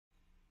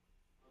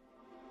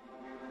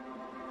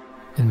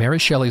In Mary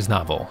Shelley's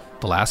novel,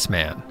 The Last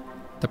Man,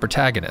 the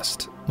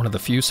protagonist, one of the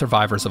few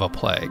survivors of a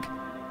plague,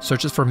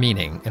 searches for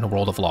meaning in a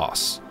world of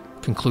loss,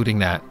 concluding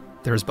that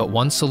there is but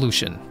one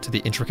solution to the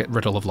intricate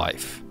riddle of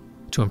life: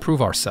 to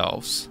improve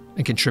ourselves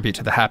and contribute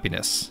to the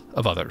happiness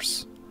of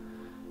others.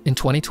 In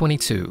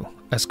 2022,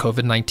 as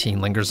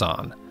COVID-19 lingers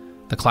on,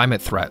 the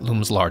climate threat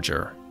looms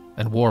larger,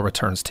 and war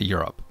returns to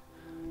Europe.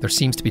 There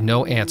seems to be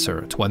no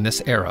answer to when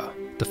this era,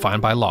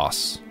 defined by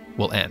loss,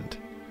 will end.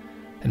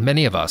 And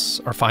many of us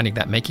are finding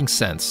that making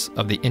sense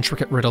of the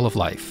intricate riddle of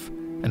life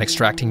and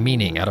extracting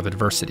meaning out of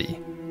adversity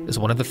is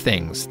one of the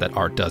things that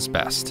art does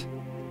best.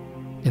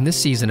 In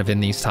this season of In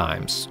These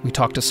Times, we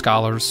talk to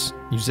scholars,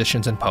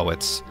 musicians and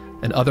poets,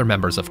 and other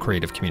members of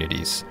creative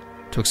communities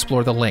to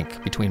explore the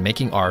link between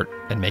making art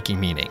and making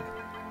meaning,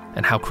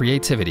 and how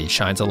creativity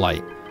shines a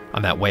light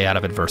on that way out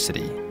of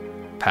adversity,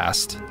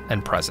 past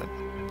and present.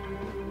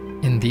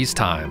 In these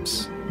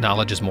times,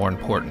 knowledge is more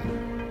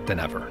important than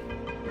ever.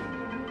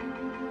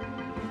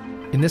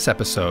 In this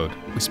episode,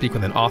 we speak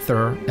with an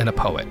author and a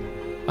poet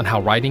on how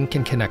writing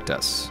can connect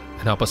us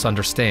and help us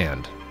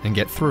understand and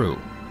get through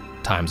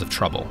times of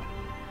trouble.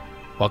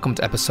 Welcome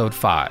to episode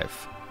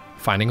 5,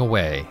 Finding a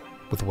Way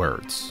with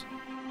Words.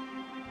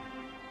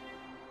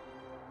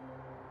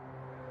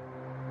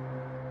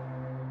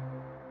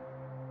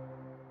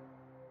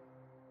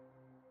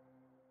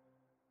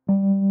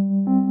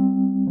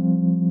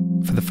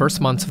 For the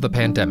first months of the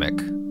pandemic,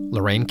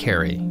 Lorene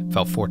Cary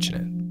felt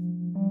fortunate.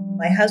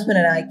 My husband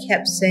and I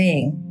kept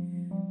saying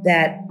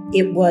that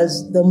it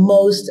was the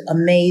most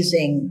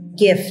amazing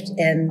gift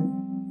and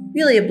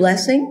really a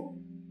blessing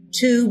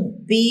to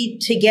be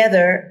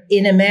together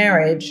in a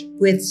marriage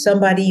with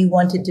somebody you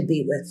wanted to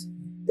be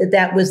with,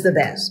 that was the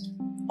best.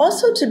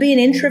 Also, to be an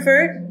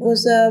introvert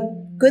was a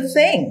good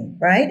thing,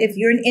 right? If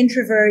you're an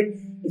introvert,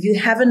 if you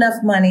have enough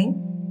money,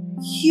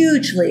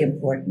 hugely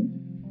important.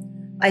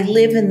 I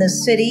live in the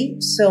city,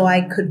 so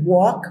I could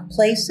walk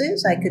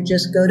places. I could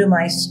just go to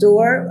my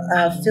store.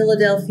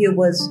 Philadelphia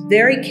was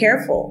very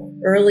careful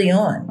early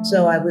on,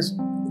 so I was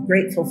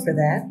grateful for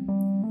that.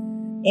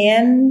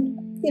 And,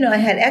 I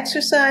had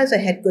exercise. I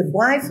had good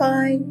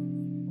Wi-Fi.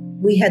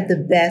 We had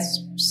the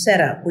best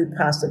setup we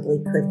possibly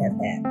could have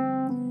had.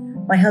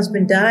 My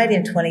husband died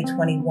in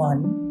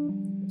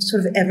 2021.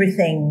 Sort of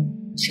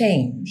everything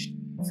changed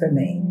for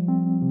me.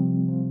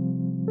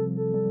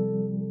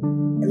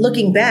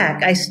 Looking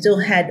back, I still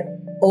had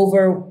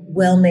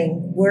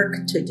overwhelming work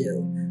to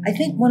do. I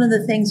think one of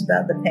the things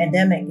about the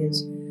pandemic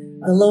is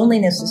the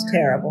loneliness is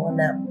terrible, and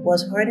that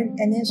was hard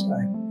and is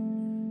hard.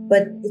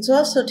 But it's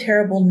also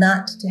terrible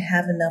not to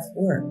have enough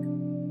work.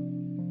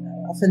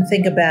 I often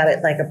think about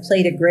it like a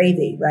plate of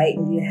gravy, right?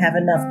 And you have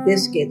enough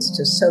biscuits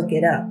to soak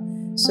it up.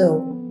 So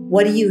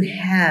what do you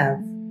have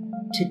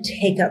to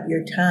take up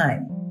your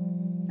time?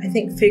 I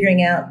think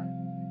figuring out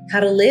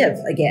how to live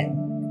again.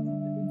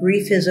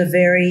 Grief is a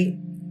very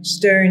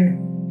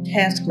stern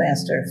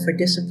taskmaster for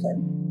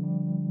discipline.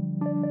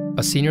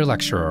 A senior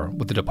lecturer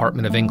with the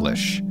Department of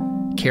English,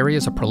 Cary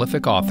is a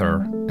prolific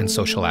author and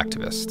social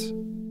activist.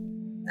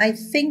 I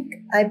think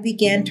I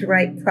began to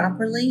write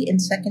properly in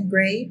second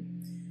grade.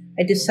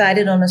 I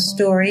decided on a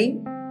story,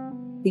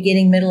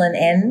 beginning, middle, and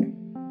end.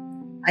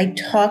 I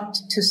talked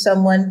to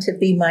someone to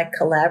be my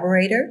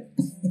collaborator.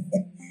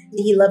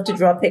 He loved to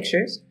draw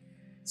pictures.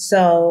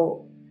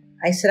 So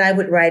I said I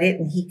would write it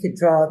and he could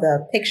draw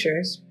the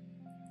pictures.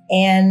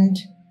 And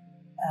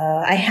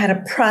I had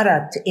a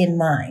product in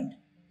mind.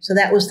 So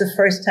that was the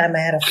first time I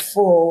had a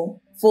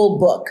full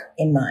book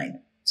in mind,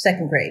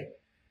 second grade.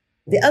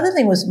 The other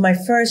thing was my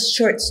first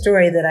short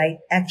story that I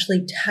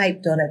actually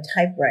typed on a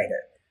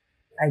typewriter.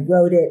 I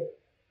wrote it,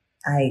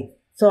 I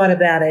thought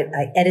about it,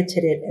 I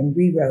edited it and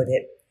rewrote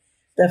it.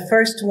 The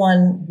first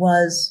one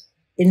was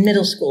in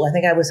middle school. I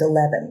think I was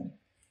 11.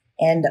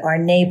 And our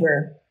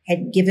neighbor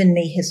had given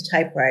me his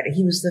typewriter.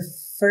 He was the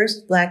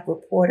first Black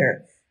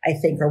reporter, I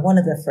think, or one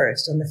of the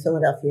first on the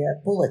Philadelphia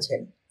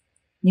Bulletin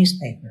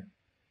newspaper.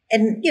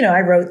 And, I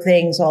wrote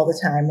things all the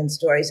time and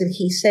stories. And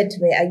he said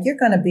to me, "You're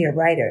going to be a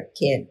writer,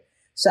 kid.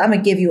 So I'm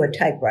going to give you a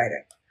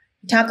typewriter."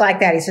 He talked like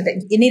that. He said,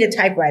 "You need a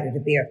typewriter to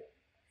be a..."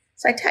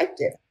 So I typed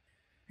it.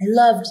 I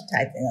loved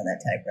typing on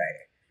that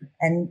typewriter.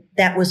 And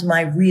that was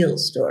my real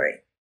story.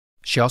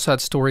 She also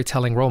had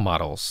storytelling role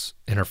models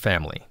in her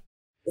family.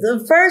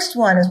 The first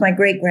one is my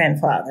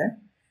great-grandfather,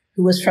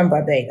 who was from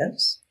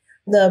Barbados.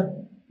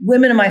 The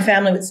women in my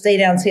family would stay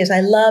downstairs. I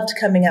loved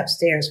coming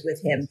upstairs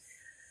with him.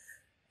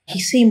 He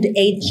seemed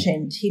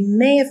ancient. He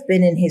may have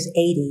been in his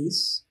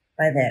 80s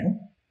by then.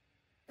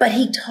 But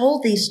he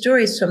told these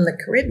stories from the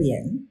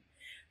Caribbean,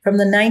 from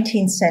the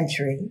 19th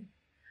century.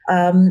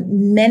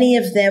 Many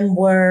of them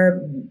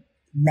were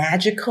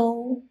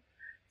magical.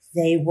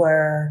 They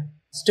were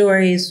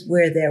stories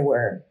where there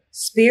were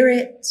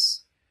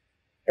spirits.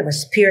 There were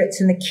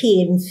spirits in the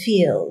cane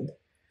field,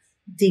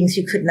 things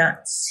you could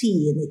not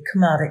see, and they'd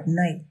come out at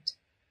night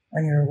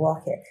when you were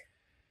walking.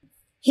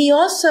 He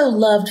also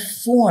loved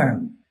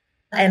form,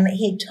 and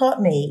he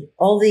taught me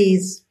all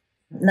these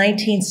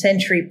 19th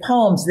century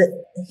poems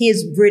that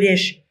his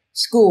British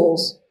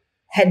schools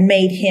had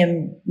made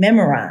him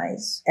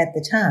memorize at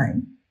the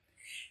time.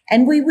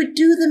 And we would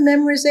do the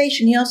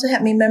memorization. He also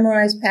had me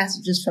memorize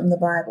passages from the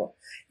Bible.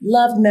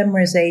 Loved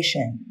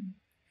memorization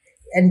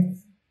and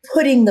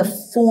putting the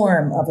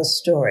form of a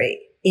story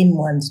in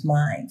one's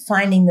mind,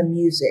 finding the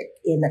music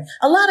in it.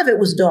 A lot of it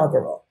was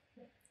doggerel,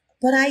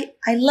 but I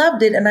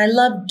loved it, and I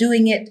loved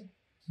doing it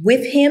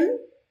with him.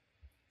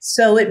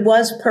 So it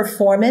was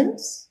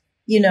performance.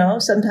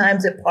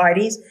 Sometimes at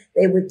parties,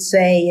 they would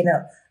say,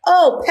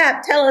 oh,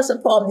 Pap, tell us a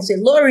poem. They say,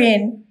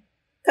 Lorene,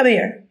 come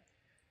here.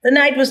 The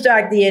night was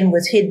dark, the inn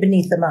was hid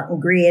beneath the mountain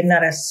green, and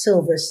not a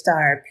silver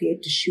star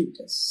appeared to shoot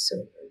a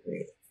silver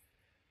ray.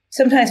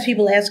 Sometimes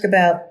people ask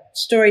about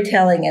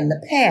storytelling in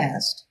the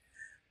past.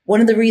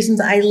 One of the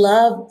reasons I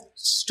loved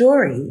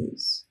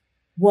stories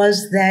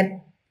was that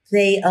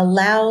they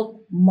allowed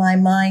my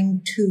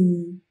mind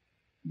to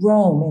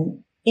roam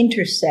and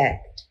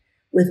intersect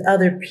with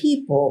other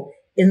people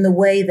in the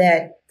way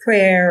that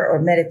prayer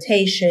or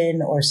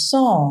meditation or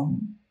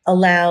song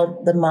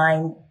allowed the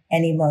mind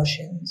and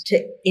emotions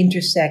to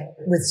intersect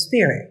with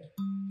spirit.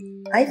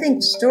 I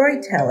think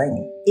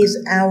storytelling is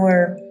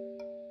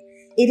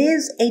it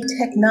is a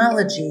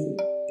technology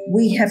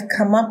we have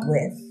come up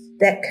with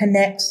that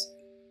connects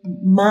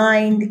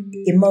mind,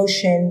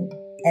 emotion,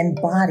 and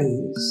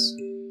bodies,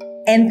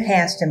 and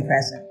past and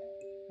present,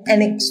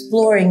 and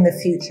exploring the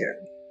future.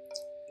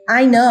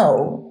 I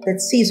know that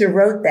Caesar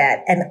wrote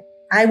that, and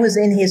I was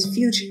in his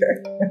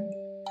future,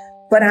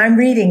 but I'm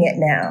reading it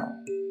now.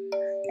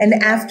 And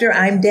after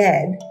I'm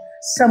dead,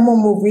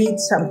 someone will read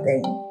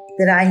something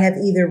that I have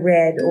either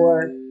read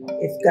or,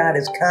 if God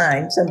is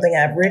kind, something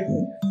I've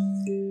written.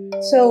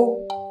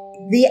 So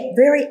the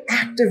very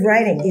act of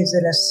writing is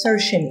an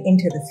assertion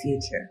into the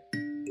future.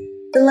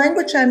 The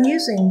language I'm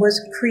using was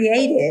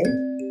created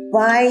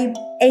by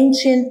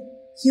ancient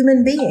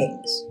human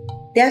beings,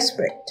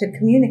 desperate to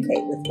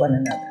communicate with one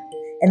another.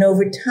 And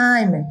over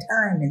time and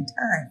time and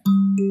time.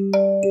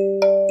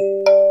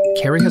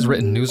 Cary has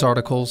written news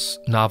articles,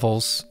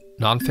 novels,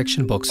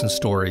 nonfiction books and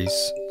stories,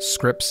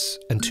 scripts,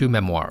 and 2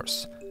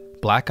 memoirs,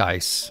 Black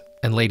Ice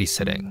and Lady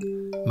Sitting,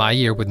 My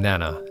Year with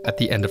Nana at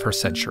the End of Her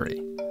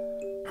Century.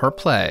 Her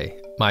play,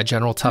 My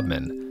General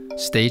Tubman,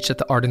 staged at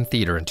the Arden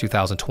Theater in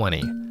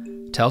 2020,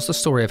 tells the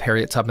story of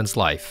Harriet Tubman's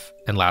life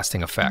and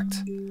lasting effect.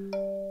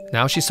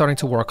 Now she's starting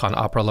to work on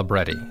opera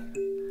libretti.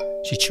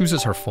 She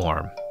chooses her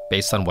form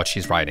based on what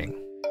she's writing.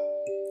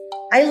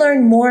 I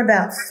learned more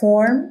about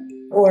form,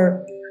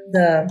 or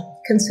the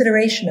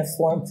consideration of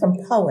form, from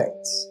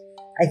poets,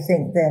 I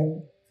think,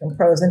 than from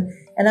prose.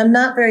 And I'm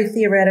not very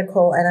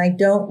theoretical, and I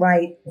don't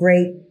write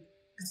great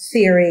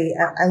theory.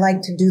 I like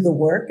to do the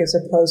work as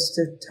opposed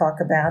to talk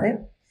about it.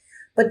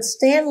 But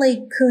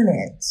Stanley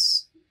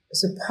Kunitz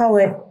is a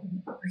poet.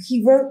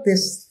 He wrote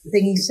this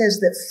thing. He says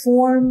that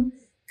form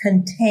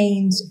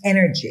contains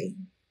energy.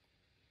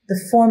 The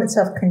form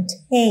itself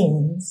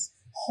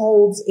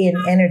holds in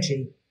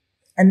energy.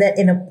 And that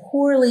in a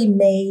poorly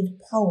made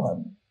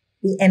poem,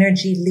 the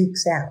energy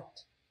leaks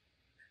out.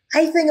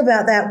 I think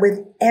about that with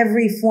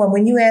every form.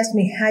 When you ask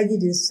me how you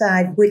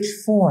decide which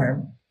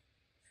form,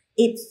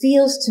 it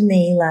feels to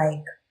me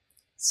like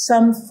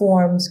some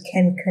forms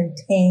can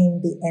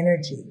contain the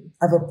energy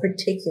of a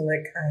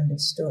particular kind of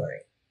story,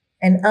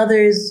 and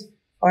others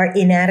are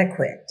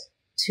inadequate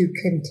to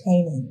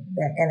containing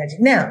that energy.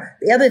 Now,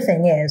 the other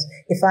thing is,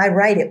 if I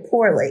write it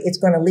poorly, it's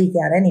going to leak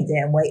out any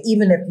damn way,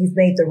 even if you've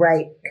made the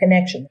right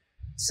connection.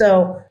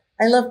 So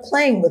I love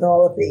playing with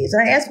all of these.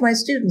 And I ask my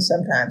students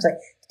sometimes, like,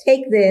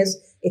 take this,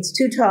 it's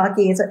too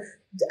talky,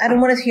 I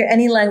don't want to hear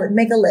any language,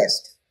 make a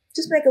list.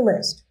 Just make a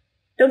list.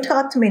 Don't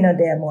talk to me no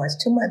damn more.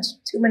 It's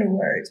too many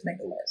words, make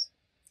a list.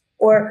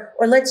 Or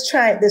let's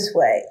try it this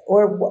way.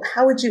 Or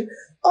how would you,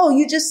 oh,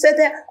 you just said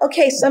that?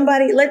 Okay,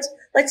 somebody, let's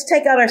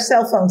take out our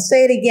cell phone,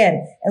 say it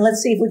again, and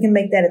let's see if we can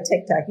make that a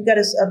TikTok. You got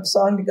a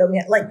song to go,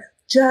 yeah, like,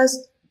 just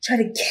try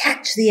to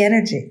catch the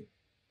energy.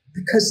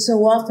 Because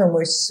so often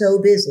we're so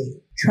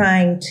busy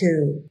trying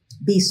to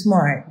be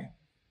smart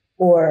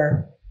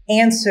or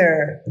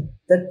answer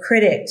the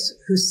critics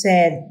who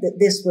said that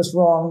this was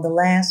wrong the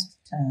last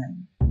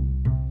time,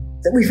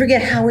 that we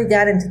forget how we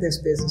got into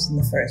this business in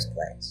the first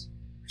place,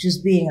 which is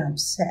being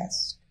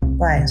obsessed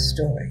by a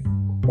story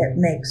that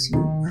makes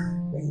you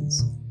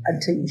crazy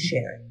until you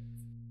share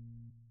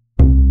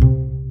it.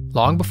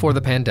 Long before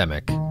the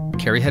pandemic,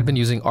 Cary had been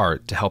using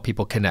art to help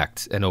people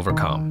connect and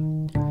overcome.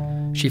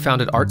 She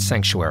founded Art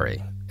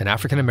Sanctuary, an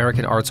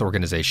African-American arts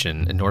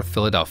organization in North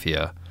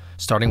Philadelphia,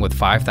 starting with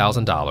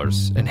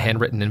 $5,000 and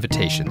handwritten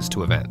invitations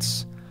to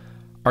events.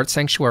 Art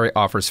Sanctuary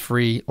offers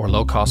free or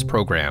low-cost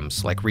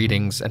programs like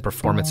readings and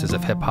performances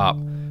of hip-hop,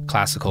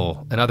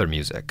 classical, and other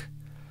music.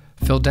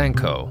 Phil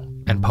Danko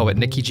and poet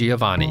Nikki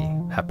Giovanni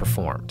have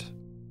performed.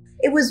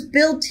 It was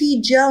Bill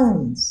T.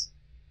 Jones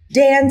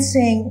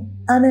dancing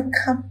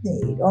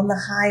unaccompanied on the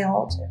high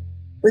altar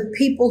with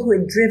people who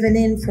had driven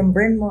in from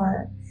Bryn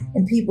Mawr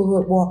and people who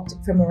had walked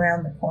from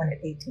around the corner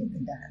at 18th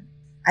and Diamond.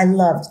 I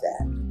loved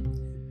that.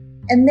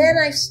 And then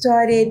I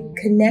started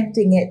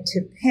connecting it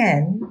to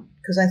Penn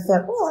because I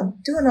thought, well, I'm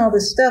doing all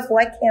this stuff.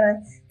 Why can't I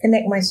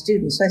connect my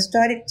students? So I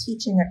started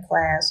teaching a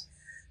class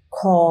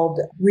called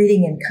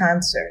Reading in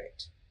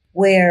Concert,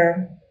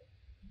 where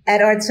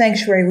at Art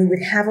Sanctuary, we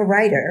would have a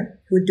writer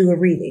who would do a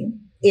reading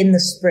in the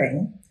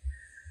spring.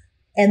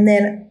 And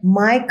then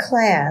my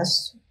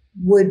class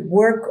would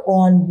work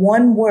on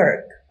one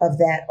work of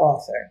that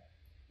author.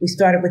 We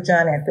started with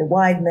John Edgar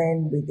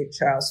Wideman. We did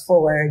Charles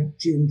Fuller,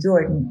 June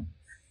Jordan.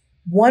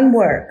 One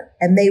work.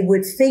 And they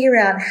would figure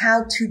out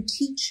how to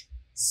teach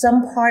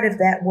some part of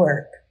that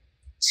work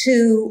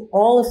to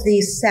all of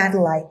these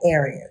satellite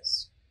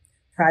areas.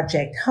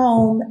 Project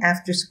Home,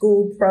 after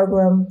school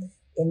program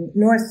in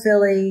North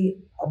Philly,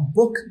 a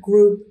book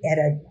group at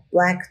a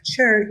Black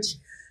church,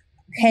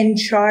 Penn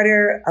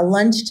Charter, a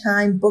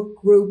lunchtime book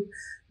group,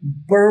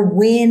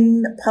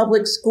 Berwyn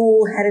Public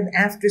School had an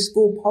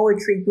after-school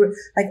poetry group,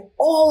 like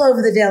all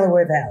over the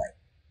Delaware Valley.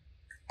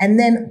 And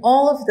then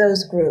all of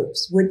those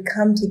groups would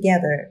come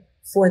together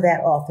for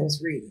that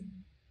author's reading.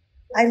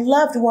 I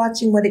loved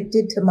watching what it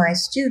did to my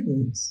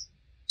students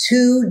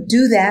to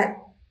do that,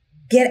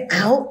 get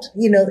out.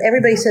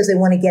 Everybody says they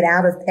want to get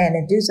out of Penn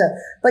and do so,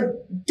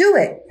 but do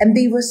it and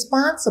be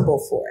responsible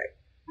for it.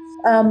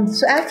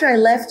 So after I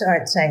left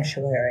Art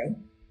Sanctuary,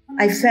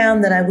 I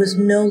found that I was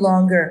no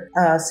longer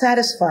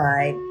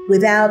satisfied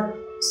without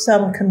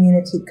some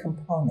community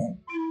component.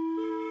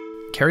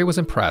 Cary was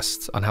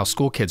impressed on how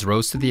school kids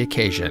rose to the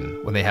occasion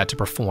when they had to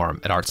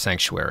perform at Art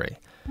Sanctuary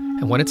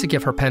and wanted to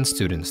give her Penn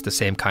students the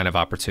same kind of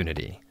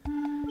opportunity.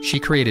 She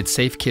created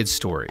Safe Kids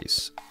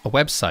Stories, a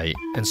website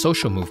and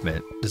social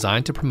movement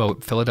designed to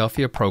promote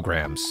Philadelphia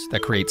programs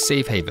that create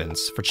safe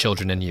havens for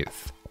children and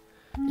youth.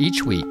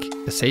 Each week,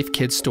 the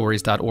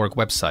safekidsstories.org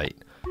website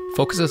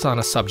focuses on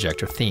a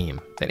subject or theme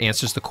that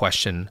answers the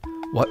question,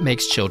 what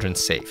makes children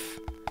safe?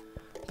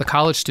 The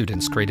college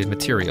students created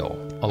material,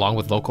 along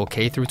with local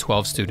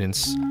K-12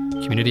 students,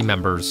 community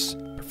members,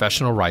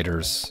 professional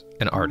writers,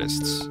 and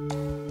artists.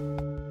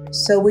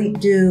 So we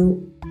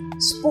do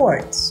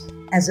sports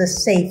as a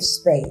safe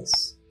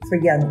space for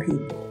young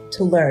people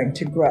to learn,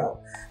 to grow.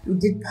 We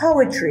did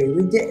poetry.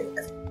 We did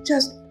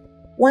just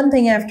one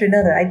thing after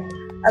another.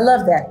 I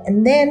love that.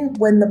 And then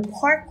when the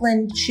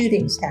Parkland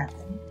shootings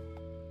happened,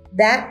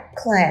 that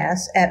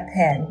class at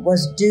Penn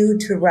was due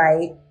to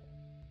write,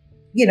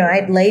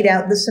 I'd laid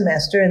out the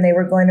semester and they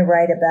were going to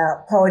write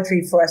about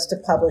poetry for us to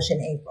publish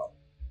in April.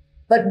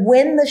 But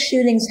when the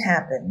shootings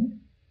happened,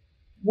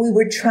 we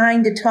were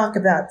trying to talk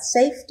about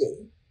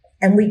safety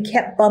and we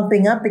kept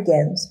bumping up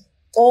against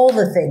all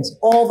the things,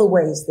 all the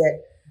ways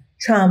that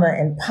trauma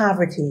and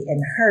poverty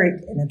and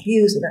hurt and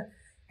abuse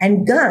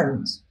and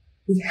guns,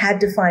 we had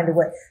to find a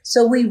way.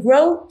 So we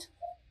wrote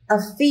a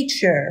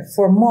feature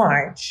for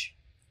March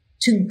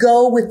to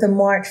go with the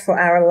March for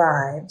Our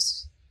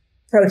Lives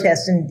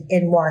protest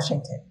in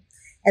Washington.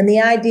 And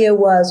the idea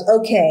was,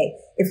 okay,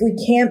 if we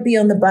can't be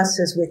on the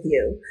buses with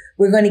you,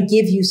 we're going to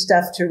give you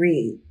stuff to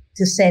read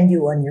to send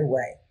you on your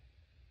way.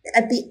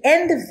 At the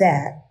end of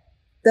that,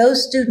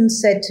 those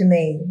students said to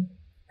me,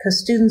 because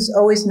students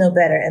always know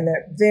better and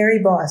they're very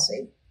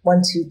bossy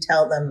once you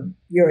tell them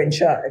you're in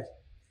charge.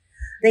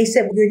 They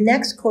said, well, your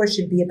next course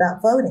should be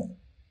about voting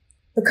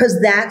because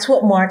that's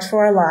what March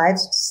for Our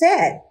Lives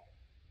said,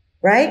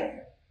 right?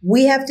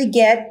 We have to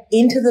get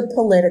into the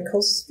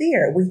political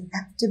sphere. We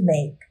have to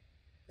make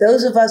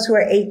those of us who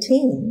are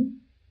 18,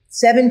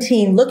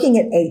 17, looking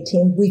at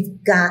 18,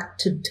 we've got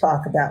to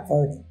talk about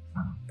voting.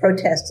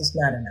 Protest is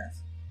not enough.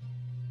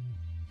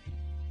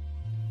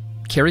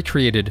 Cary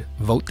created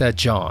Vote That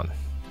John.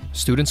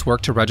 Students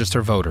work to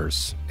register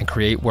voters and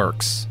create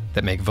works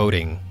that make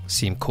voting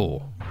seem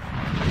cool.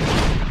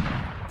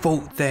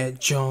 Vote that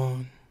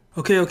John.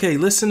 Okay,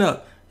 listen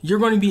up. You're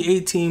going to be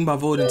 18 by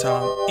voting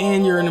time,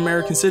 and you're an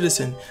American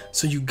citizen,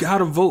 so you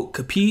gotta vote,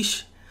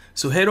 capiche?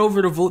 So head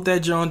over to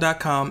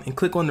votethatjohn.com and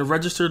click on the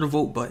Register to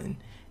Vote button.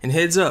 And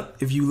heads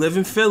up, if you live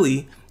in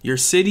Philly, your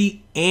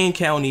city and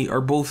county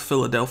are both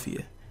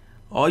Philadelphia.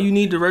 All you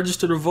need to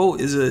register to vote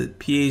is a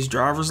PA's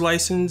driver's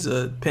license,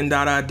 a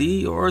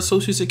Penn.ID, or a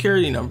social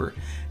security number.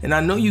 And I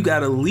know you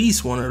got at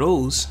least one of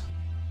those.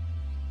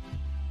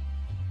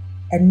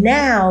 And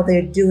now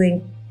they're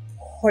doing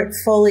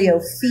portfolio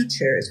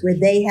features where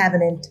they have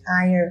an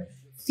entire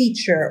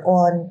feature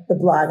on the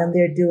blog and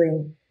they're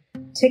doing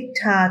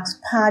TikToks,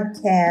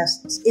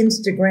 podcasts,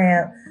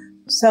 Instagram,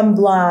 some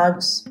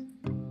blogs,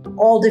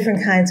 all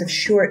different kinds of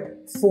short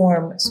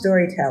form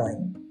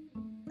storytelling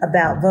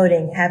about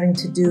voting having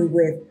to do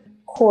with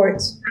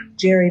courts,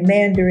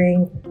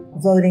 gerrymandering,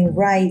 voting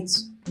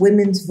rights,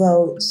 women's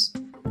votes.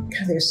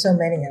 God, there's so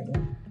many of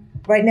them.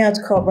 Right now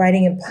it's called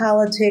Writing in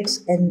Politics,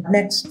 and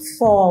next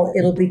fall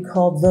it'll be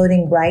called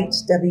Voting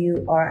Rights,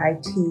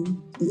 WRITES,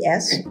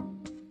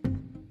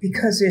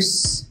 because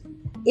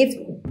if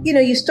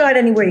you start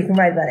anywhere, you can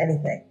write about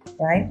anything,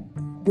 right?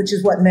 Which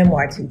is what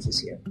memoir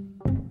teaches you.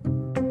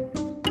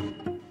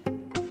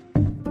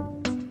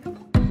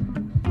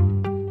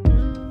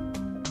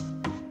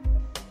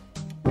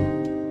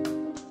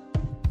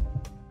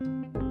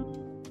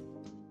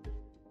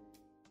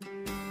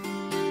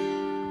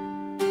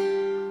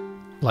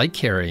 Like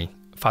Cary,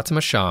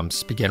 Fatemeh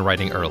Shams began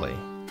writing early.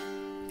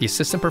 The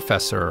assistant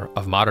professor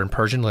of modern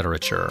Persian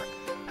literature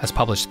has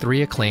published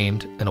 3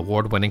 acclaimed and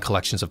award-winning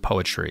collections of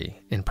poetry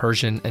in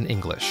Persian and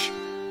English,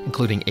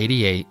 including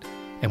 88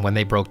 and When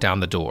They Broke Down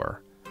the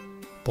Door.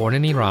 Born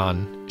in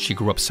Iran, she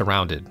grew up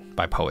surrounded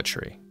by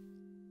poetry.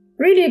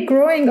 Really,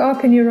 growing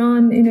up in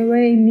Iran in a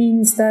way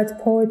means that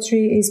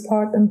poetry is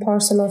part and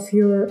parcel of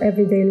your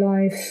everyday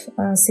life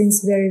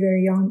since very,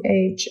 very young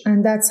age.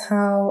 And that's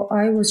how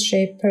I was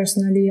shaped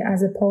personally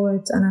as a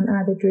poet and an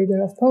avid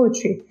reader of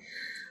poetry.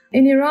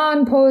 In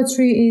Iran,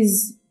 poetry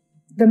is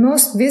the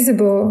most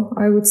visible,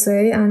 I would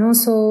say, and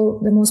also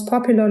the most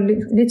popular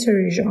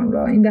literary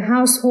genre in the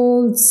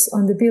households,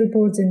 on the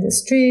billboards in the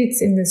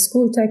streets, in the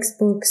school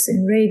textbooks,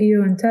 in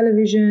radio and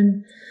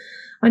television,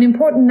 on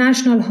important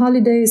national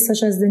holidays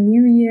such as the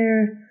New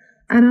Year,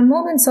 and on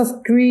moments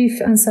of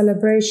grief and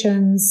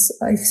celebrations,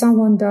 if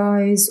someone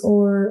dies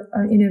or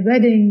in a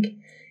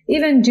wedding,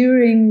 even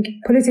during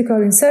political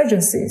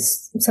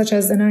insurgencies such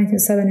as the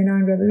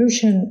 1979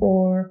 revolution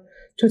or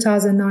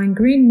 2009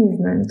 Green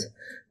Movement.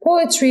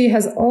 Poetry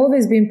has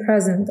always been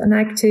present and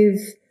active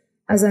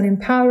as an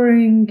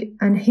empowering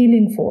and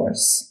healing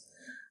force.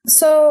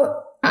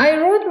 So I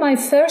wrote my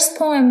first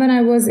poem when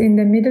I was in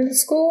the middle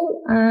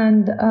school,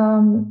 and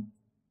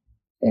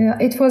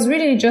it was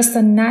really just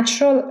a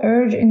natural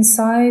urge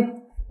inside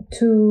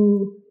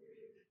to,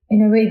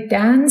 in a way,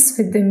 dance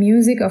with the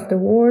music of the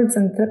words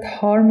and that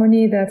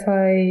harmony that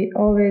I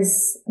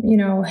always,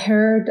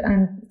 heard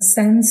and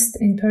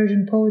sensed in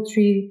Persian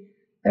poetry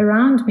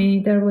around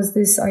me. There was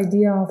this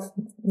idea of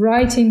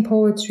writing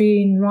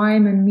poetry in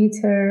rhyme and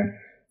meter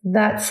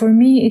that for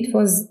me, it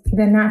was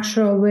the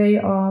natural way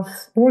of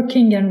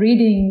working and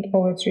reading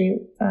poetry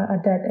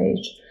at that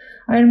age.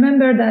 I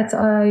remember that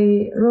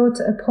I wrote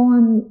a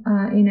poem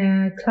in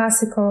a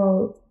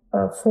classical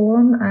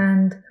form,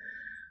 and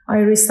I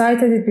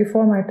recited it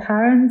before my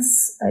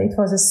parents. It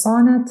was a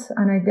sonnet,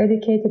 and I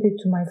dedicated it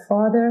to my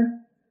father.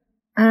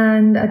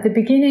 And at the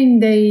beginning,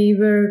 they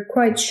were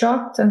quite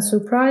shocked and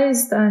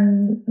surprised,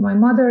 and my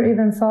mother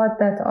even thought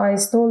that I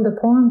stole the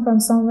poem from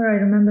somewhere. I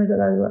remember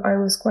that I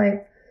was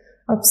quite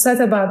upset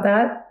about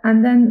that.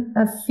 And then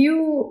a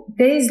few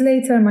days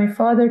later, my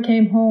father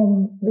came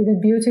home with a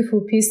beautiful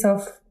piece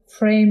of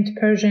framed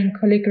Persian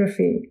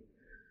calligraphy,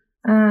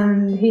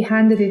 and he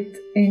handed it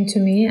in to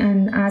me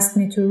and asked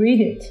me to read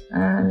it.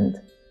 And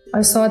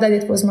I saw that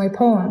it was my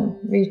poem,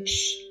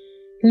 which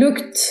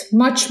looked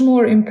much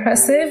more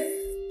impressive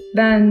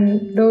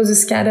than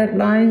those scattered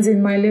lines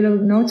in my little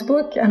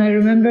notebook. And I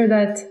remember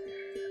that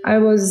I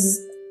was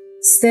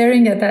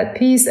staring at that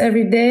piece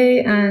every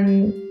day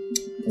and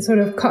sort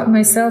of caught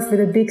myself with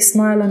a big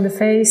smile on the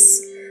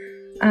face.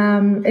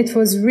 It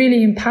was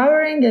really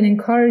empowering and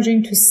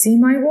encouraging to see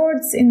my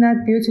words in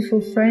that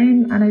beautiful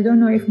frame. And I don't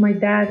know if my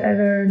dad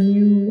ever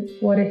knew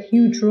what a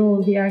huge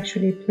role he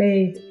actually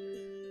played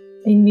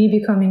in me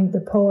becoming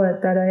the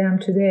poet that I am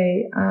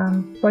today.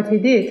 But he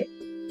did.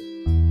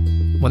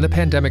 When the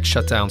pandemic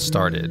shutdown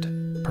started,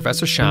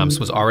 Professor Shams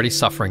was already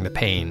suffering the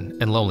pain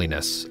and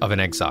loneliness of an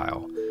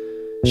exile.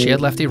 She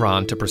had left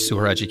Iran to pursue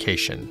her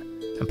education,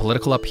 and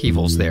political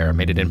upheavals there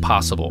made it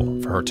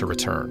impossible for her to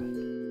return.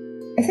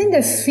 I think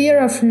the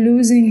fear of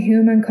losing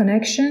human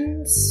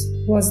connections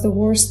was the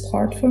worst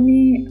part for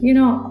me.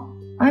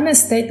 I'm a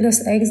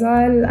stateless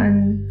exile,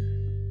 and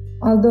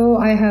although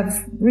I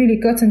have really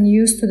gotten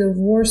used to the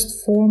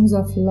worst forms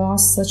of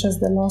loss, such as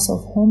the loss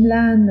of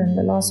homeland and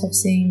the loss of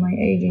seeing my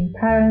aging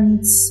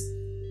parents,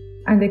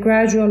 and the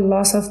gradual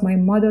loss of my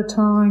mother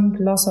tongue,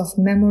 loss of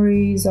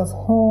memories of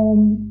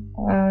home,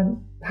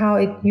 how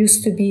it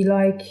used to be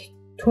like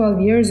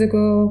 12 years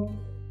ago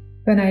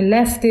when I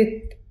left it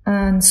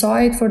and saw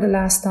it for the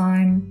last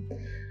time.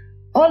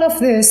 All of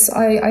this,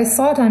 I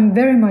thought I'm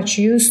very much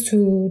used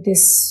to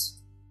this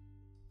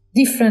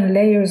different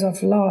layers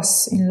of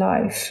loss in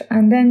life.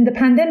 And then the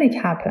pandemic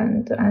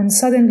happened, and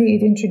suddenly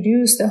it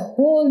introduced a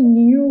whole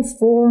new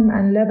form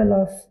and level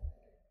of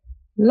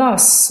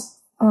loss,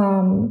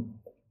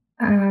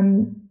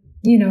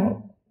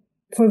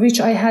 for which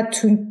I had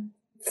to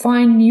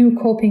find new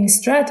coping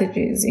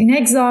strategies. In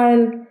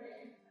exile,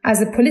 as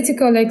a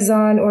political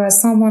exile, or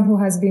as someone who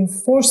has been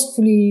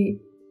forcefully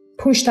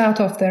pushed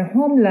out of their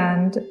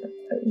homeland,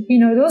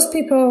 those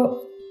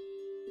people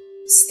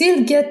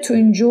still get to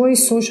enjoy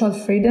social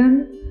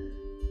freedom,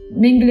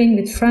 mingling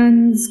with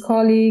friends,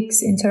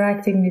 colleagues,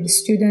 interacting with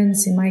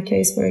students, in my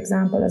case, for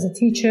example, as a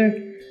teacher,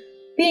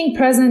 being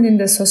present in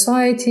the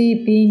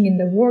society, being in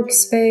the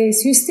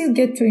workspace. You still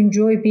get to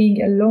enjoy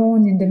being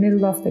alone in the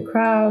middle of the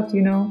crowd,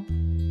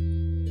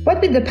 But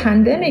with the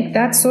pandemic,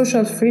 that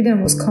social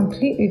freedom was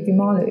completely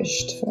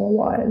demolished for a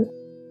while.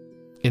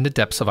 In the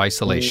depths of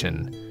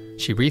isolation,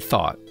 she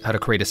rethought how to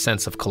create a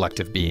sense of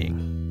collective being.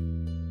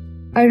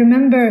 I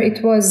remember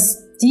it was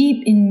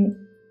deep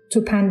into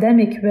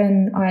pandemic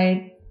when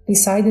I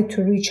decided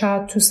to reach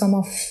out to some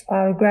of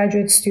our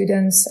graduate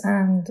students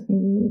and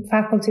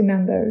faculty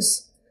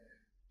members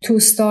to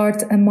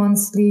start a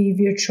monthly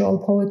virtual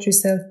poetry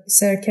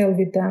circle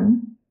with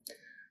them.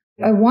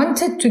 I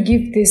wanted to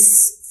give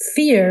this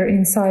fear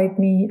inside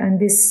me and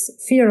this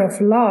fear of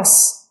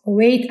loss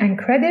weight and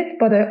credit,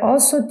 but I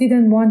also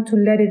didn't want to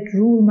let it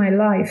rule my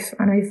life.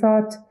 And I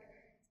thought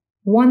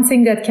one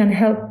thing that can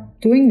help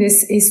doing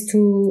this is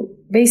to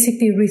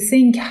basically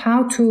rethink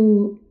how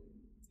to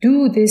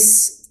do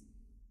this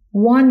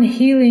one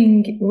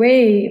healing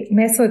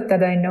method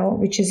that I know,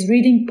 which is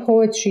reading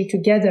poetry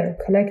together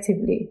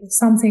collectively,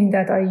 something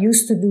that I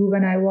used to do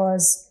when I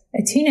was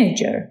a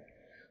teenager.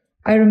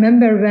 I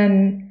remember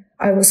when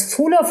I was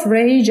full of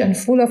rage and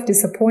full of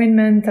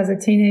disappointment as a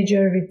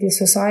teenager with the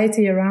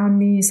society around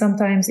me,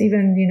 sometimes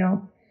even,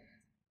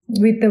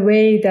 with the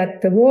way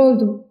that the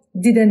world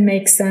didn't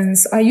make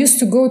sense. I used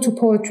to go to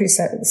poetry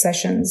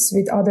sessions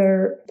with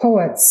other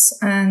poets,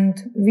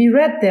 and we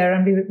read there,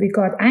 and we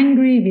got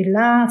angry, we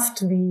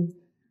laughed, we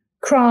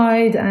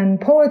cried,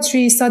 and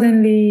poetry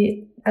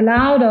suddenly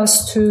allowed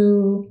us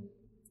to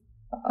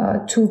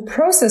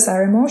process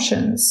our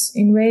emotions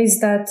in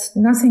ways that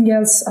nothing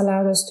else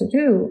allowed us to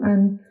do.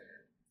 And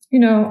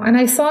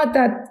I thought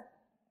that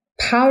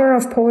power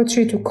of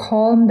poetry to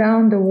calm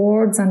down the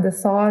words and the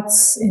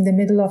thoughts in the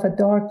middle of a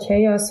dark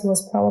chaos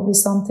was probably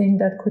something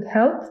that could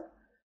help.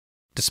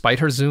 Despite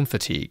her Zoom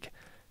fatigue,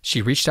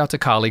 she reached out to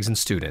colleagues and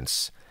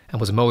students and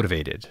was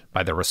motivated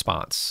by their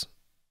response.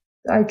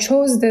 I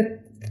chose the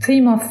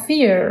theme of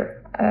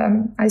fear.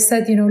 I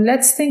said,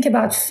 let's think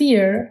about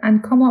fear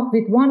and come up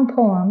with one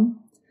poem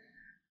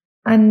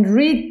and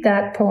read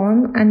that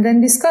poem and then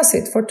discuss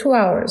it for 2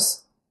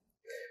 hours.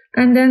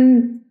 And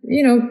then,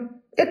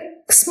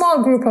 a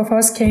small group of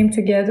us came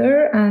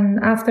together, and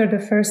after the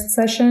first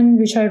session,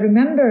 which I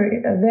remember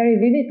very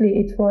vividly,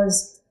 it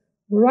was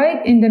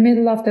right in the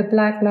middle of the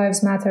Black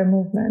Lives Matter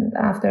movement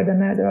after the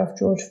murder of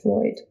George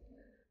Floyd.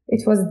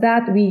 It was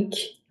that week,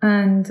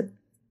 and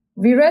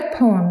we read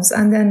poems,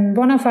 and then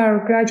one of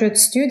our graduate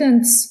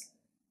students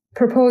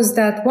proposed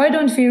that, why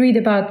don't we read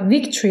about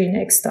victory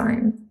next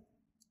time?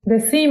 The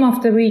theme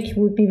of the week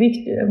would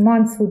be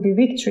month would be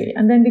victory.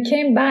 And then we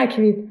came back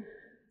with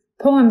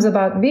poems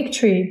about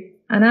victory,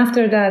 and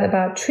after that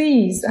about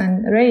trees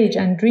and rage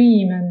and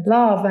dream and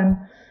love,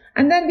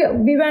 and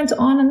then we went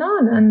on,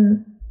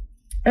 and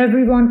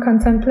everyone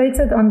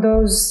contemplated on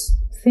those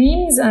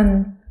themes,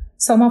 and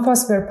some of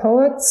us were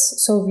poets,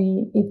 so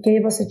it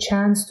gave us a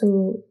chance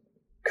to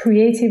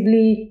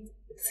creatively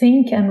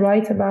think and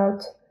write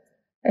about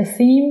a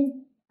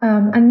theme,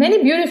 and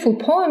many beautiful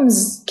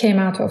poems came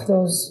out of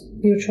those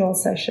virtual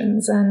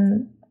sessions.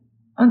 And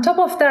on top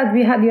of that,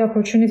 we had the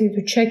opportunity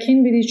to check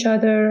in with each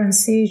other and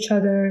see each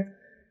other,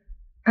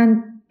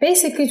 and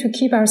basically to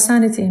keep our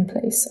sanity in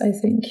place, I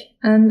think,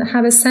 and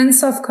have a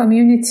sense of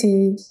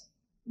community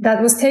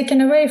that was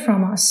taken away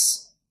from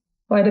us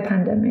by the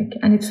pandemic.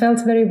 And it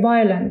felt very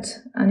violent,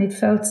 and it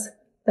felt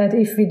that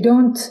if we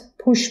don't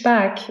push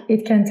back,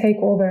 it can take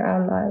over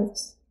our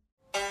lives.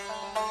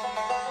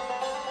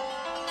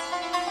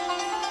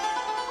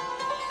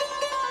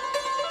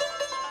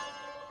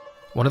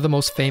 One of the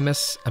most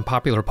famous and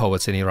popular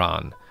poets in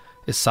Iran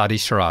is Sadi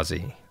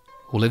Shirazi,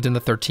 who lived in the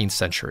 13th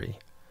century.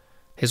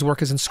 His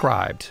work is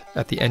inscribed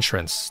at the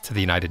entrance to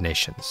the United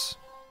Nations.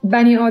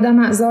 بنی آدم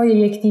اعضای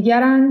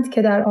یکدیگرند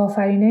که در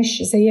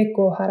آفرینش ز یک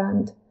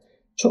گوهرند.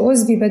 چو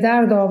عضوی به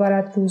درد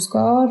آورد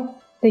روزگار،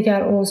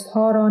 دگر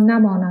عضوها را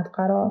نماند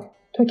قرار.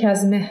 تو که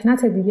از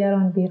محنت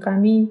دیگران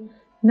بیغمی،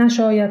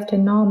 نشاید که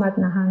نامت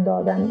نهند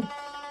آدمی.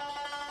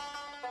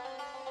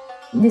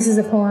 This is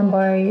a poem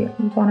by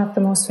one of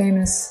the most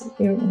famous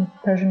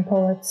Persian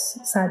poets,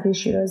 Sadi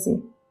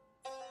Shirazi,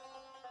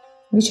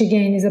 which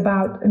again is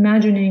about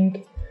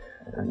imagining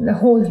the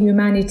whole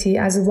humanity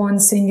as one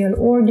single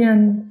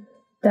organ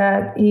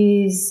that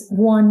is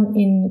one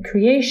in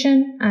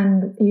creation,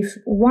 and if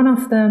one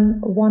of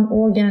them, one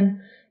organ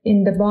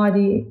in the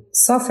body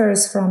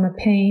suffers from a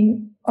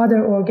pain,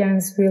 other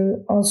organs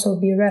will also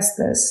be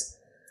restless,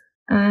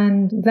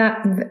 and that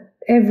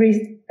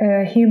every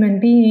human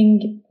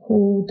being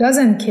who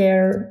doesn't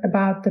care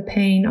about the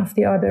pain of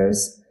the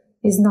others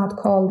is not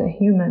called a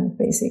human,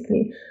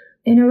 basically.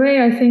 In a way,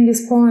 I think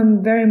this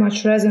poem very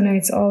much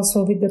resonates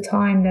also with the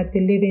time that we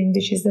live in,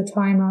 which is the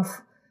time of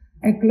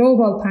a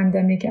global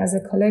pandemic as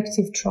a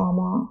collective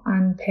trauma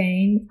and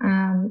pain,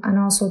 and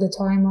also the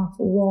time of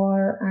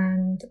war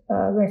and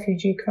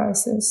refugee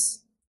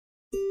crisis.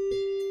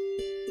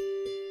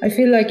 I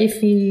feel like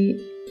if we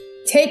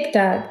take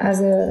that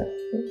as a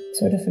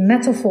sort of a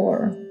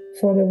metaphor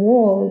for the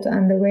world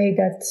and the way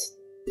that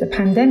the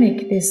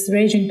pandemic, this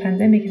raging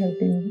pandemic, has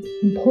been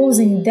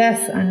imposing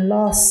death and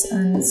loss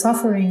and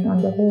suffering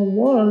on the whole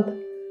world,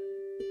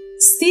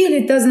 still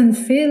it doesn't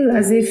feel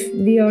as if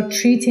we are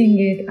treating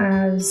it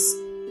as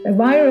a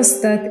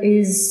virus that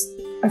is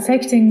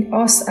affecting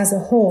us as a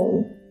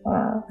whole,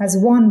 as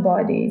one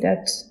body,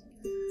 that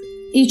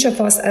each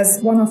of us as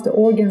one of the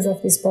organs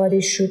of this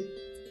body should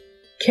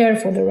care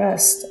for the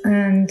rest.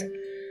 And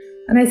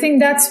I think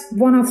that's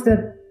one of the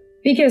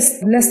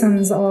biggest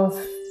lessons of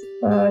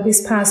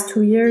these past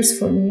 2 years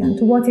for me, and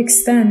to what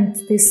extent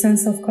this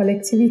sense of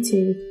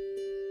collectivity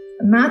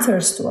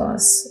matters to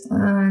us,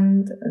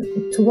 and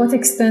to what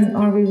extent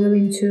are we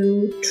willing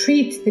to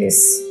treat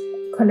this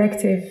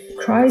collective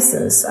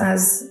crisis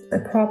as a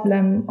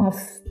problem of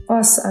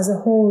us as a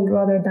whole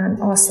rather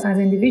than us as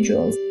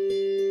individuals.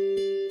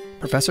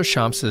 Professor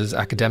Shams's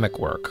academic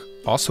work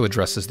also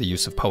addresses the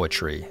use of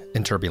poetry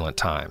in turbulent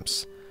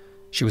times.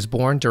 She was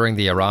born during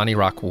the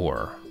Iran-Iraq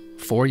War,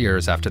 4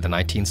 years after the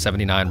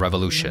 1979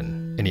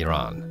 revolution in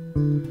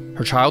Iran.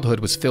 Her childhood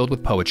was filled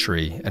with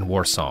poetry and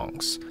war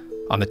songs,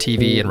 on the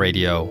TV and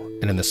radio,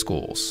 and in the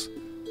schools.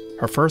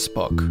 Her first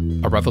book,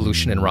 A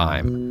Revolution in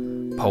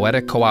Rhyme,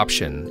 Poetic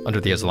Co-option Under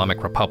the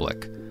Islamic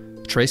Republic,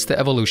 traced the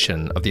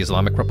evolution of the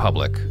Islamic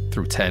Republic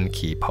through 10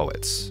 key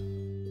poets.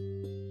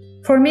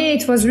 For me,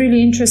 it was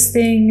really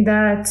interesting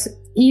that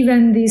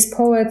even these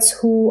poets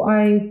who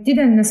I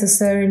didn't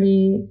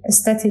necessarily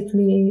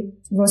aesthetically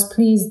was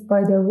pleased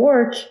by their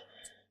work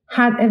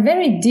had a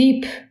very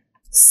deep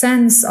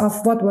sense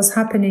of what was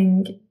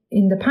happening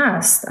in the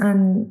past.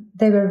 And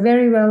they were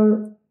very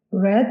well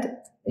read,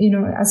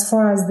 as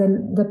far as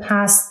the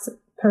past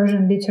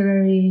Persian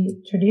literary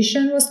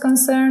tradition was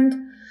concerned.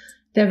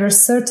 There were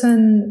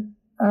certain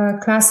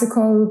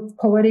classical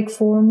poetic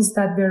forms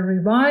that were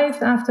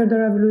revived after the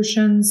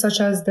revolution, such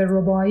as the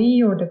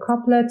rubai or the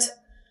couplet,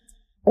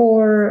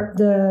 or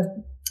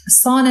the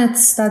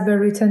sonnets that were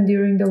written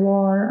during the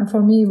war. And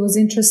for me, it was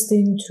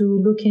interesting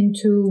to look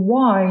into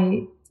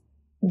why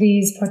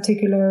these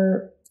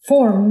particular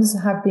forms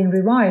have been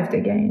revived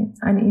again,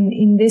 and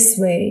in this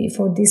way,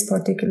 for this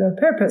particular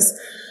purpose.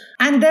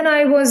 And then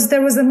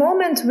there was a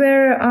moment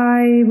where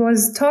I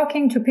was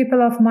talking to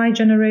people of my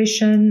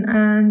generation,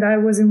 and I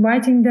was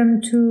inviting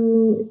them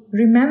to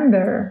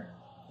remember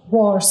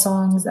war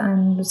songs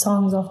and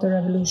songs of the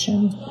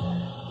revolution.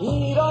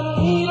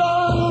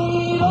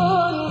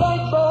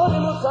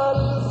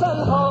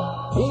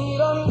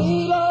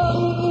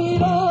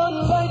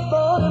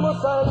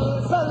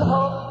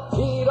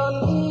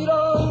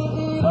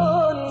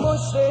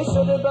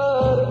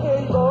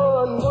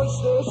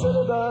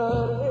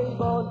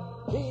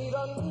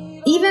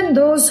 Even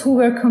those who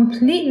were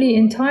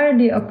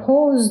entirely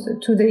opposed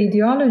to the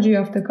ideology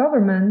of the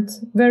government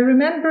were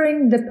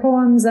remembering the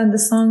poems and the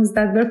songs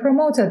that were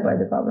promoted by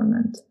the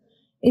government.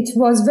 It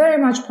was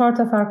very much part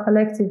of our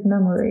collective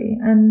memory.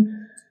 And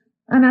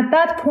at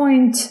that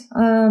point,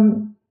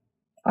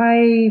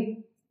 I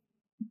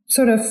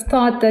sort of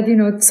thought that,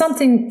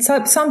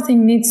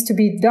 something needs to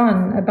be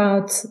done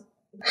about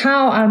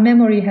how our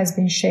memory has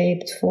been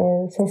shaped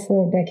for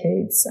 4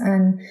 decades,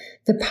 and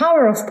the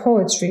power of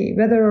poetry,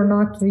 whether or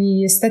not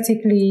we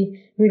aesthetically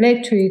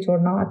relate to it or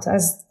not,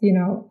 as,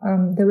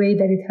 the way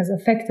that it has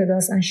affected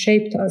us and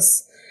shaped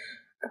us.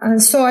 And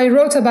so I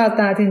wrote about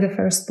that in the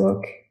first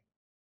book.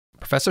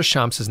 Professor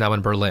Shams is now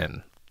in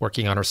Berlin,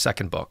 working on her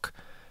second book,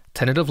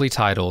 tentatively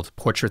titled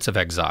Portraits of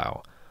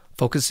Exile,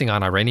 focusing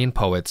on Iranian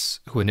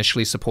poets who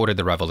initially supported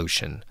the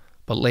revolution,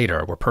 but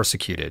later were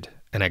persecuted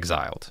and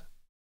exiled.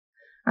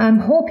 I'm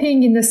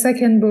hoping in the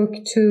second book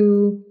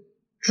to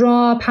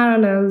draw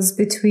parallels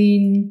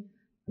between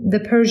the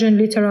Persian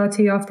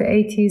literati of the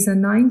 80s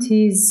and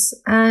 90s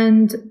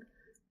and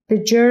the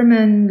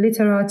German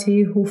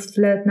literati who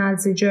fled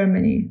Nazi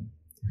Germany,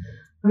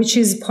 which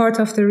is part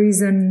of the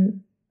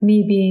reason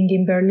me being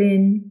in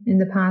Berlin in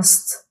the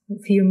past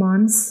few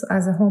months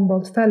as a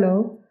Humboldt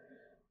Fellow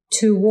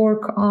to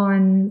work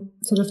on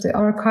sort of the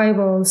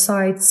archival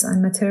sites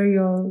and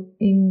material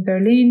in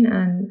Berlin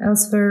and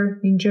elsewhere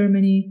in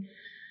Germany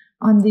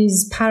on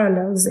these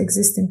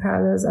existing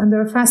parallels. And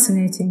they're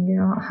fascinating,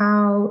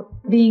 how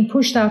being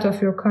pushed out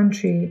of your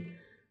country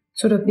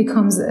sort of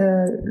becomes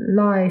a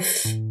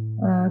life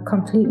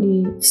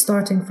completely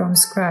starting from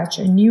scratch,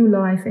 a new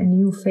life, a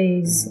new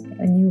phase,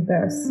 a new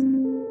birth.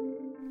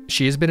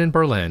 She has been in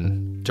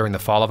Berlin during the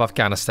fall of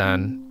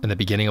Afghanistan and the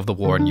beginning of the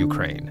war in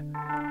Ukraine,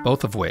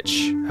 both of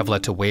which have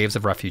led to waves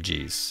of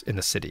refugees in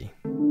the city.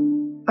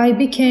 I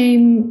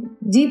became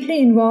deeply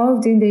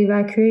involved in the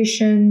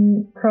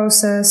evacuation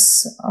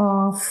process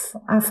of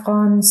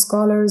Afghan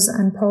scholars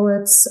and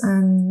poets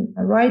and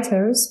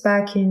writers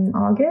back in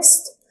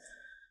August,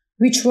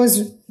 which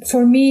was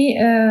for me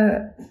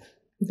a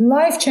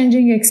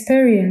life-changing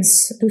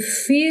experience to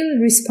feel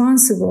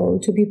responsible,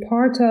 to be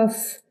part of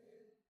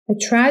a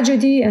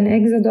tragedy, an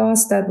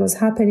exodus that was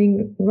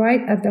happening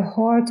right at the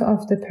heart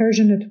of the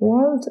Persianate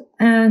world,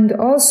 and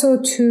also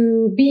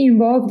to be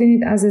involved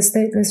in it as a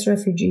stateless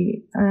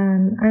refugee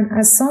and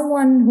as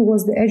someone who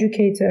was the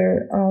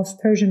educator of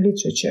Persian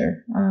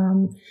literature.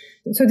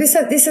 So this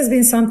has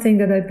been something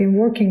that I've been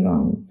working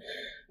on.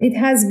 It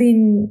has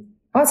been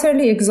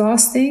utterly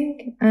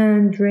exhausting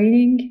and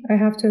draining, I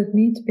have to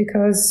admit,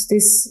 because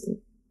this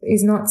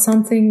is not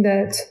something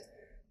that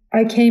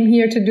I came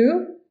here to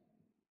do.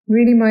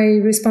 Really,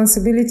 my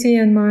responsibility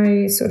and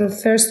my sort of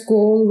first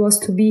goal was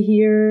to be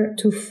here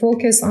to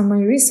focus on my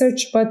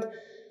research, but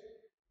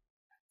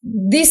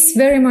this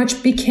very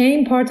much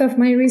became part of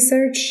my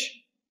research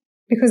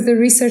because the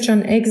research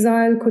on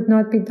exile could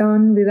not be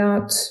done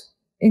without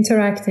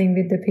interacting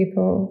with the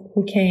people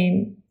who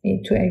came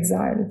into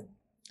exile.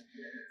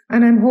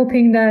 And I'm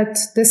hoping that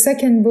the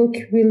second book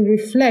will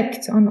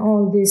reflect on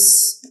all these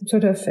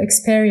sort of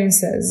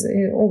experiences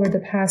over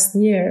the past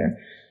year.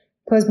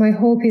 Because my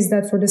hope is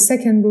that for the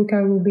second book,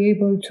 I will be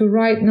able to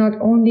write not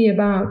only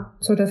about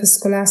sort of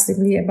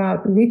scholastically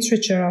about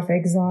literature of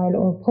exile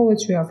or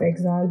poetry of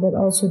exile, but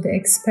also the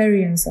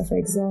experience of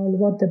exile,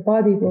 what the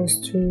body goes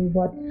through,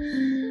 what,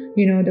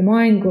 the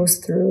mind goes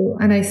through.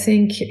 And I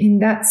think in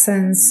that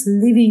sense,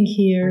 living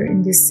here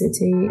in this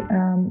city,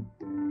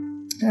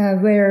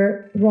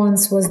 where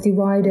once was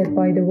divided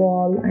by the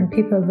wall and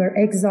people were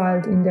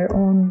exiled in their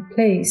own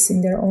place,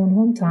 in their own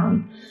hometown,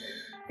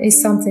 is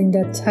something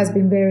that has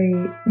been very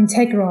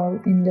integral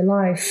in the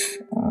life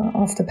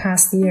of the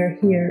past year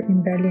here in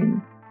Berlin.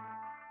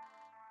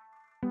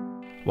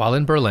 While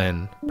in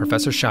Berlin,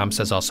 Professor Shams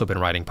has also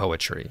been writing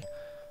poetry.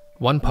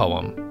 One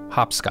poem,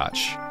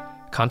 Hopscotch,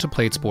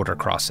 contemplates border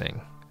crossing,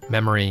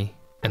 memory,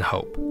 and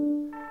hope.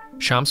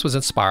 Shams was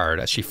inspired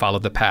as she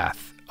followed the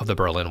path of the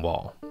Berlin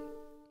Wall.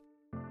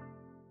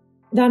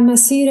 در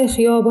مسیر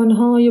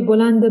خیابان‌های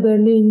بلند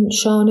برلین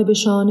شانه به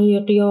شانه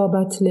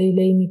غیابت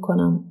لیلی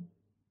می‌کنم.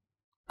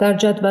 در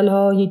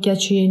جدول‌های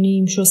گچی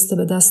نیم شسته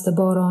به دست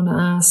باران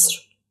عصر.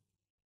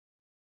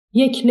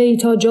 یک لی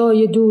تا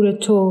جای دور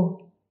تو،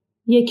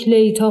 یک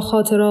لی تا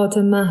خاطرات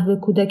محو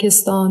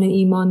کودکستان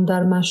ایمان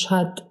در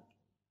مشهد.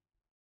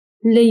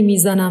 لی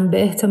میزنم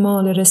به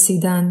احتمال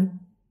رسیدن،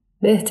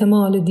 به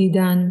احتمال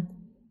دیدن،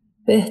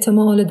 به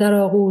احتمال در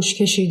آغوش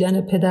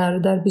کشیدن پدر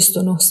در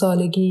 29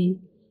 سالگی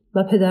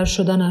و پدر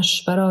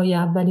شدنش برای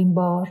اولین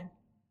بار.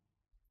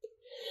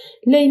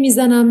 لی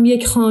میزنم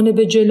یک خانه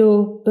به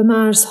جلو به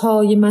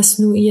مرزهای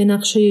مصنوعی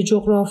نقشه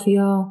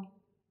جغرافیا.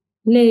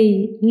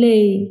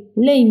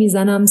 لی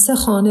میزنم 3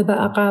 خانه به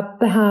عقب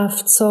به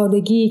 7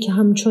 سالگی که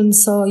همچون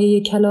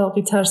سایه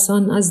کلاغی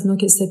ترسان از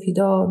نوک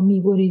سپیدار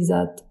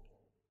می‌گریزد.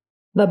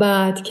 و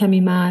بعد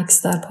کمی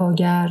مکث در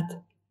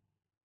پاگرد.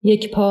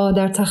 یک پا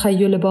در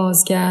تخیل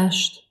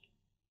بازگشت.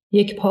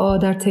 یک پا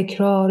در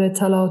تکرار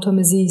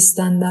تلاطم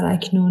زیستن در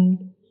اکنون،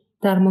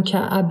 در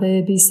مکعب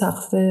بی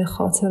سقف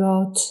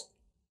خاطرات.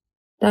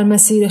 در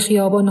مسیر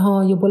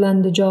خیابان‌های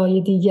بلند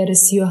جای دیگر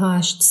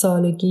 38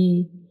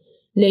 سالگی،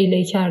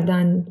 لیلی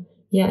کردن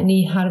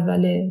یعنی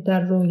هروله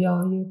در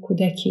رویای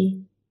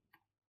کودکی.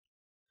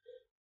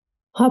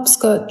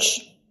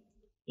 Hopscotch.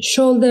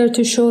 Shoulder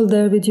to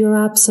shoulder with your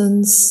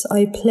absence,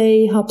 I play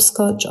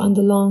hopscotch on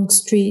the long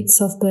streets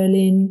of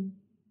Berlin,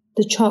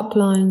 the chalk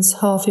lines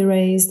half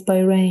erased by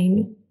rain.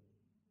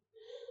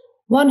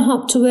 One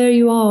hop to where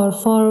you are,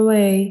 far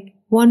away,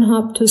 one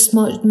hop to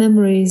smudged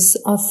memories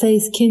of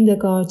Faith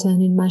Kindergarten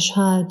in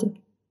Mashhad.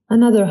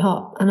 Another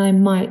hop and I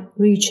might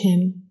reach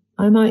him.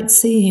 I might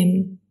see him.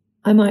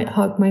 I might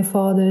hug my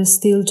father,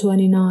 still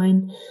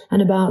 29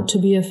 and about to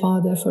be a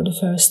father for the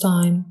first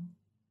time.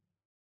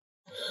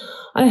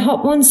 I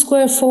hop 1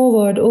 square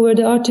forward over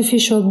the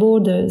artificial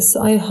borders.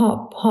 I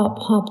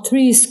hop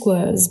 3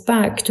 squares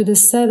back to the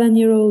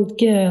 7-year-old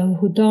girl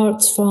who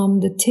darts from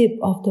the tip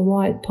of the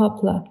white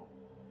poplar,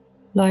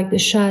 like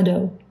the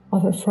shadow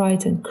of a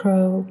frightened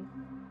crow.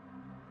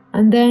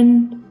 And then,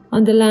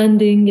 on the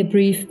landing, a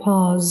brief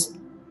pause,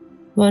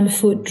 1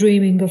 foot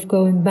dreaming of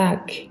going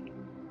back,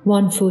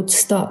 1 foot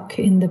stuck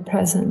in the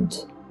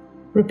present,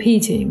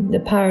 repeating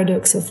the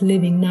paradox of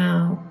living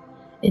now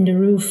in the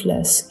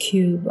roofless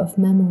cube of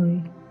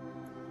memory.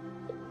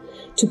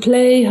 To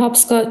play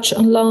hopscotch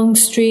on long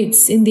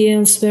streets in the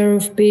elsewhere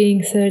of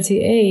being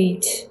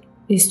 38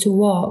 is to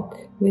walk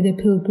with a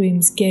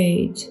pilgrim's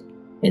gait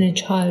in a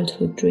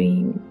childhood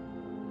dream.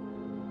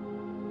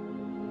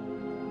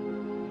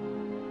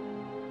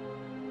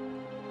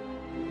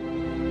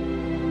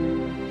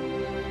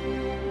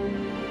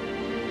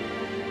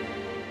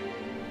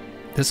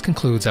 This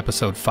concludes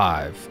episode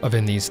 5 of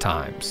In These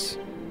Times,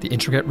 The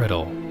Intricate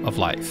Riddle of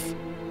Life.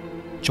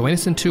 Join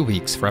us in 2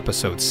 weeks for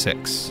episode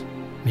 6,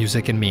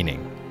 Music and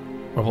Meaning,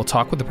 where we'll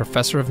talk with a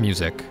professor of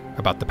music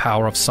about the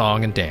power of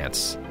song and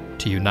dance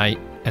to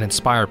unite and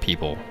inspire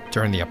people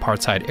during the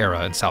apartheid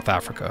era in South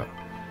Africa,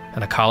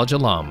 and a college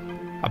alum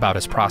about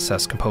his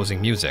process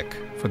composing music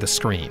for the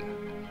screen,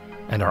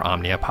 and our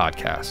Omnia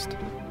podcast.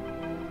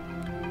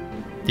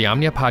 The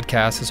Omnia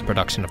podcast is a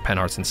production of Penn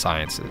Arts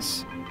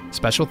Sciences.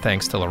 Special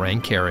thanks to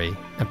Lorene Cary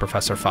and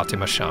Professor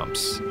Fatemeh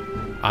Shams.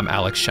 I'm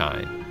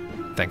Schein.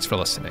 Thanks for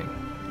listening.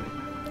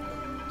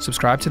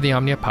 Subscribe to the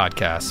Omnia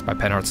podcast by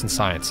Penn Arts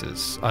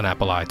Sciences on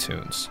Apple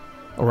iTunes,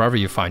 or wherever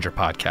you find your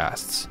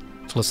podcasts,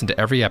 to listen to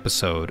every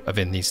episode of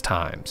In These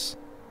Times,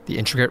 The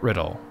Intricate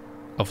Riddle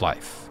of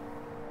Life.